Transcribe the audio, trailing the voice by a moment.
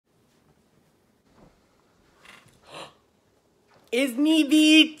Isney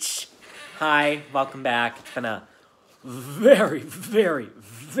Beach! Hi, welcome back. It's been a very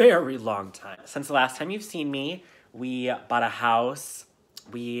long time. Since the last time you've seen me, we bought a house,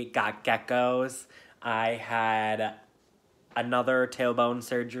 we got geckos, I had another tailbone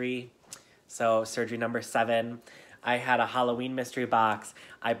surgery, so surgery number 7. I had a Halloween mystery box.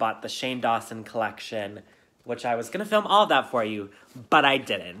 I bought the Shane Dawson collection, which I was gonna film all of that for you, but I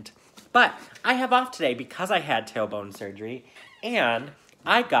didn't. But I have off today because I had tailbone surgery, and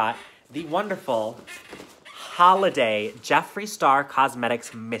I got the wonderful holiday Jeffree Star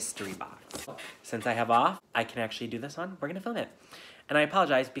Cosmetics mystery box. Since I have off, I can actually do this one. We're gonna film it. And I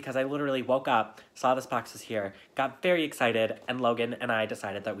apologize because I literally woke up, saw this box was here, got very excited, and Logan and I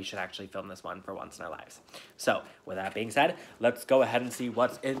decided that we should actually film this one for once in our lives. So, with that being said, let's go ahead and see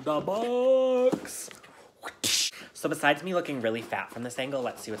what's in the box. So besides me looking really fat from this angle,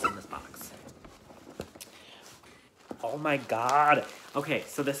 let's see what's in this box. Oh my god. Okay,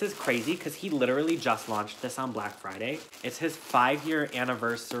 so this is crazy because he literally just launched this on Black Friday. It's his 5-year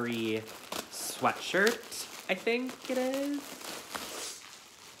anniversary sweatshirt, I think it is.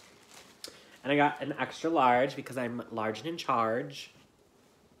 And I got an extra large because I'm large and in charge.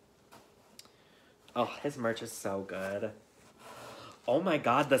 Oh, his merch is so good. Oh my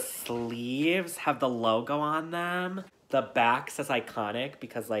god, the sleeves have the logo on them. The back says iconic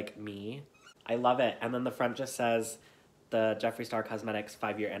because, like, me. I love it. And then the front just says the Jeffree Star Cosmetics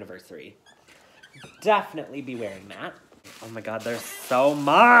 5-year anniversary. Definitely be wearing that. Oh my god, there's so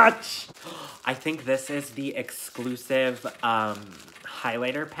much! I think this is the exclusive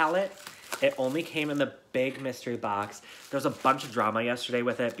highlighter palette. It only came in the big mystery box. There was a bunch of drama yesterday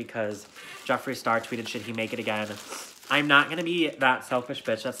with it because Jeffree Star tweeted, should he make it again? I'm not gonna be that selfish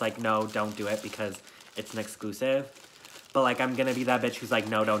bitch that's like, no, don't do it because it's an exclusive. But, like, I'm gonna be that bitch who's like,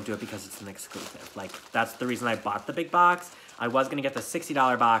 no, don't do it because it's an exclusive. Like, that's the reason I bought the big box. I was gonna get the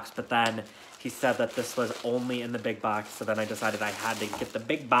 $60 box, but then he said that this was only in the big box, so then I decided I had to get the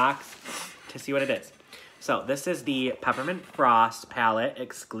big box to see what it is. So, this is the Peppermint Frost palette,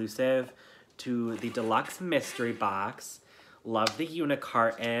 exclusive to the deluxe mystery box. Love the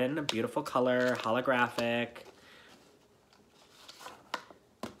unicarton, beautiful color, holographic.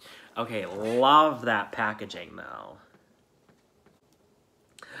 Okay, love that packaging though.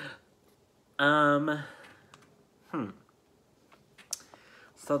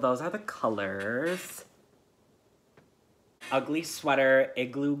 So those are the colors. Ugly Sweater,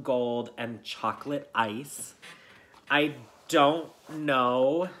 Igloo Gold, and Chocolate Ice. I don't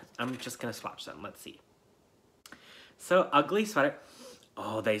know. I'm just gonna swatch them. Let's see. So Ugly Sweater.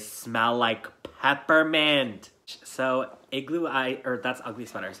 Oh, they smell like peppermint. So Igloo Eye, or that's Ugly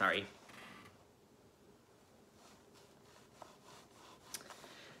Sweater, sorry.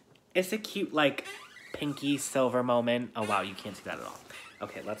 It's a cute, like, pinky silver moment. Oh wow, you can't see that at all.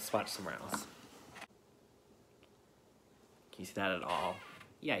 Okay, let's swatch somewhere else. Can you see that at all?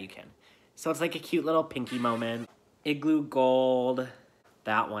 Yeah, you can. So it's like a cute little pinky moment. Igloo Gold.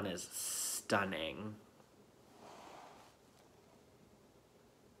 That one is stunning.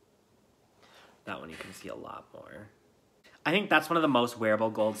 That one you can see a lot more. I think that's one of the most wearable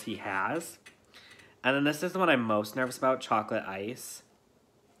golds he has. And then this is the one I'm most nervous about, Chocolate Ice.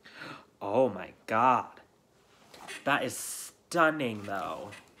 Oh my god. That is stunning though.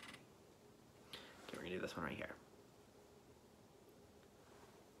 Okay, we're gonna do this one right here.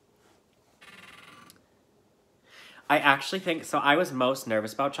 I actually think, so I was most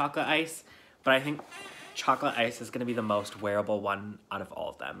nervous about Chocolate Ice, but I think Chocolate Ice is gonna be the most wearable one out of all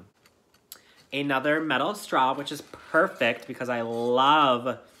of them. Another metal straw, which is perfect because I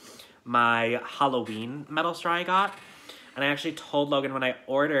love my Halloween metal straw I got. And I actually told Logan when I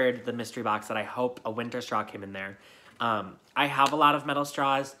ordered the mystery box that I hope a winter straw came in there. I have a lot of metal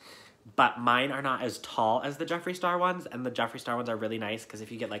straws, but mine are not as tall as the Jeffree Star ones, and the Jeffree Star ones are really nice because if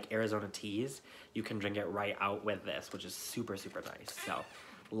you get, like, Arizona teas, you can drink it right out with this, which is super, super nice. So,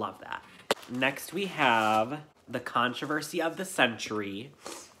 love that. Next, we have the Controversy of the Century.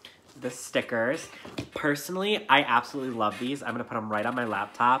 The stickers. Personally, I absolutely love these. I'm gonna put them right on my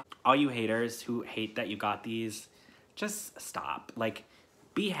laptop. All you haters who hate that you got these, just stop. Like,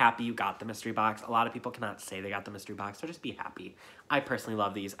 be happy you got the mystery box. A lot of people cannot say they got the mystery box, so just be happy. I personally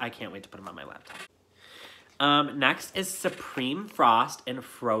love these. I can't wait to put them on my laptop. Next is Supreme Frost in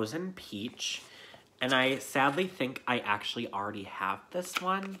Frozen Peach. And I sadly think I actually already have this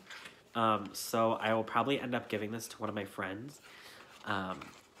one. So I will probably end up giving this to one of my friends.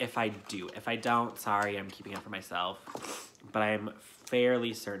 If I do. If I don't, sorry, I'm keeping it for myself. But I'm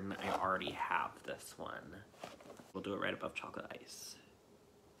fairly certain I already have this one. We'll do it right above Chocolate Ice.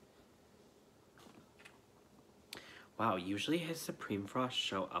 Wow, usually his Supreme Frost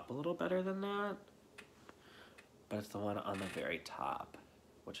show up a little better than that. But it's the one on the very top,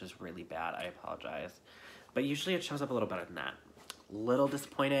 which is really bad. I apologize. But usually it shows up a little better than that. Little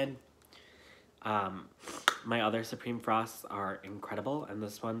disappointed. My other Supreme Frosts are incredible, and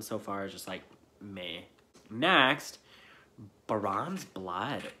this one so far is just like meh. Next, Baron's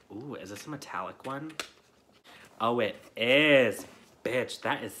Blood. Ooh, is this a metallic one? Oh, it is. Bitch,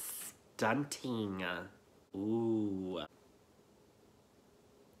 that is stunting. Ooh.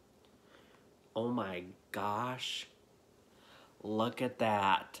 Oh my gosh. Look at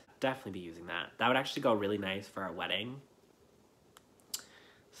that. Definitely be using that. That would actually go really nice for our wedding.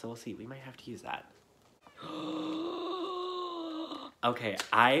 So we'll see. We might have to use that. Okay,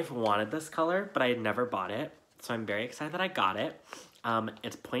 I've wanted this color, but I had never bought it. So I'm very excited that I got it.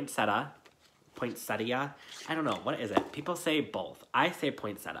 It's poinsettia. Poinsettia. I don't know. What is it? People say both. I say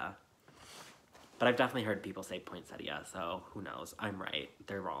poinsettia. But I've definitely heard people say poinsettia, so who knows? I'm right.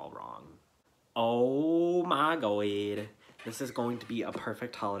 They're all wrong. Oh my god. This is going to be a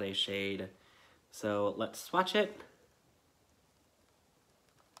perfect holiday shade. So let's swatch it.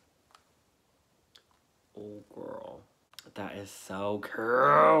 Oh girl. That is so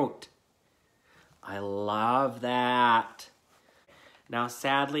cute. I love that. Now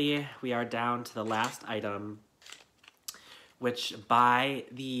sadly, we are down to the last item, which by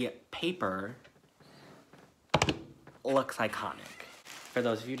the paper looks iconic. For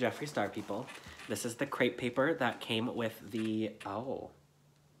those of you Jeffree Star people, this is the crepe paper that came with the, oh.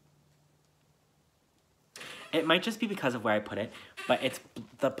 It might just be because of where I put it, but it's,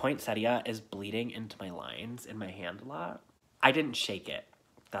 the poinsettia is bleeding into my lines in my hand a lot. I didn't shake it.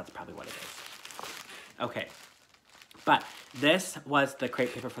 That's probably what it is. Okay. But this was the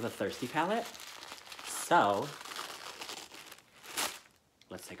crepe paper for the Thirsty palette. So,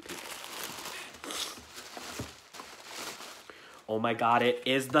 let's take a peek. Oh my god, it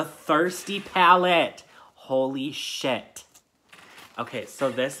is the Thirsty palette. Holy shit. Okay, so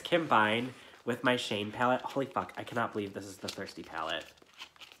this combined with my Shane palette. Holy fuck, I cannot believe this is the Thirsty palette.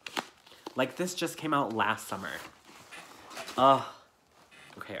 Like, this just came out last summer. Ugh.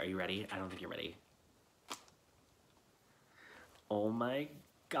 Okay, are you ready? I don't think you're ready. Oh my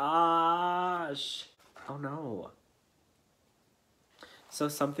gosh. Oh no. So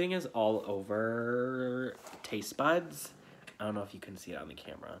something is all over taste buds. I don't know if you can see it on the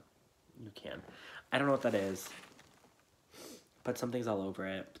camera. You can. I don't know what that is. But something's all over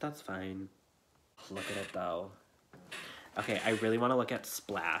it. But that's fine. Look at it though. Okay, I really want to look at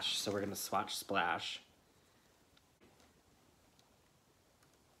Splash. So we're going to swatch Splash.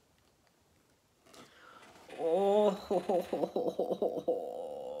 Oh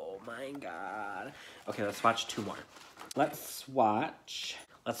my god. Okay, let's swatch two more. Let's swatch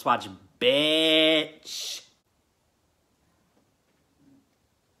bitch.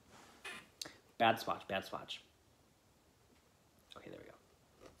 Bad swatch, bad swatch. Okay, there we go.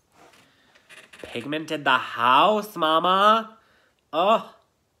 Pigmented the house, mama. Oh.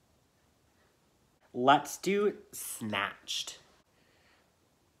 Let's do Snatched.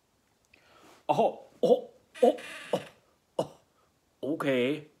 Oh.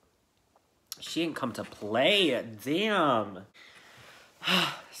 Okay. She didn't come to play. Damn.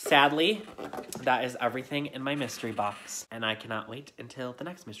 Sadly, that is everything in my mystery box. And I cannot wait until the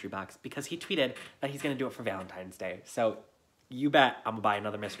next mystery box because he tweeted that he's going to do it for Valentine's Day. So you bet I'm going to buy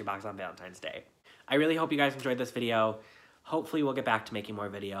another mystery box on Valentine's Day. I really hope you guys enjoyed this video. Hopefully we'll get back to making more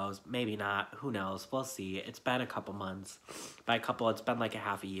videos. Maybe not. Who knows? We'll see. It's been a couple months. By a couple, it's been like a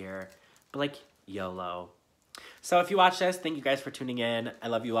half a year. But like, YOLO. So if you watch this, thank you guys for tuning in. I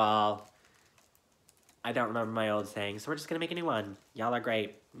love you all. I don't remember my old saying, so we're just going to make a new one. Y'all are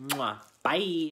great. Mwah. Bye.